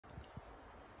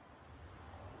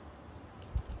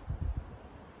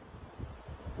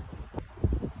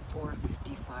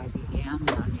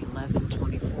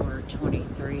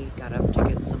23, got up to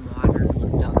get some water,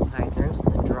 looked outside. There's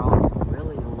the drone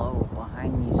really low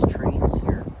behind these trees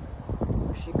here.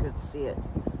 Wish you could see it.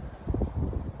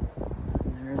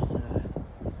 And there's a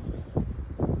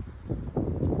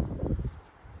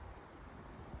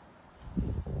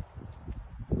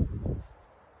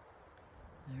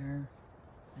there.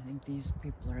 I think these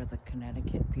people are the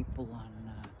Connecticut people on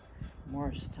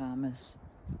Morris Thomas.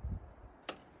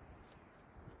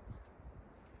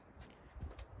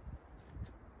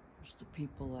 There's the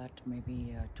people at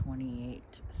maybe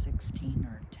 2816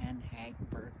 or 10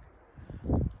 Hagberg.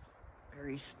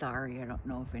 Very starry. I don't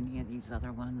know if any of these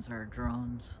other ones are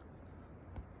drones.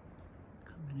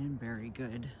 Coming in very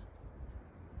good.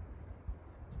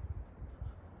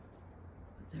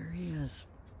 But there he is.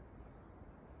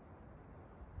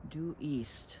 Due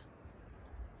east.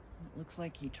 It looks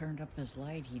like he turned up his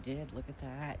light. He did. Look at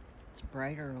that. It's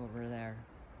brighter over there.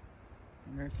 I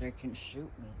wonder if they can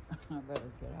shoot me. I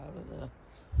better get out of the...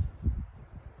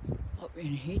 Oh,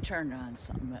 and he turned on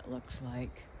something, it looks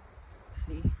like.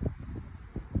 See?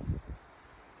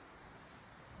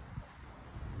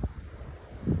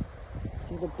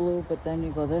 See the blue, but then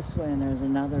you go this way and there's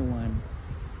another one.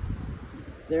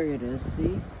 There it is,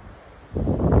 see?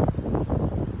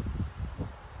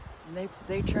 And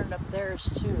they turned up theirs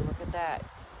too. Look at that.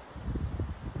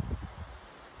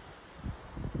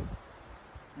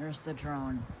 There's the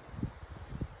drone.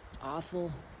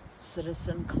 Awful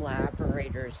citizen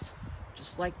collaborators.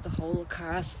 Just like the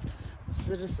Holocaust, the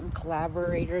citizen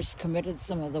collaborators committed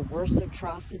some of the worst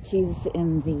atrocities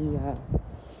in the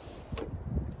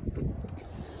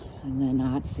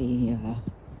Nazi.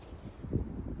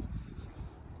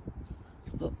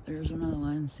 Oh, there's another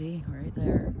one. See, right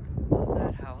there, above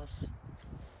that house.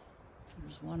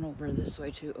 There's one over this way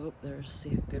too. Oh, there's,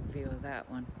 see, a good view of that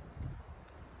one.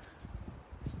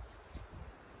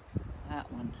 That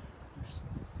one. There's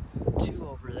two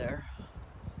over there.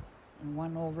 And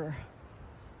one over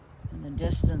in the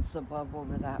distance above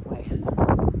over that way.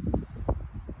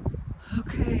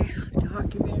 Okay,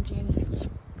 documenting. It's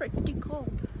pretty cool.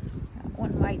 That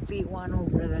one might be one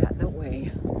over that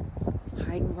way.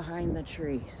 Hiding behind the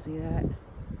tree. See that?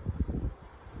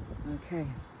 Okay.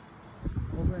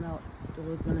 Over and out.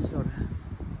 Duluth, Minnesota.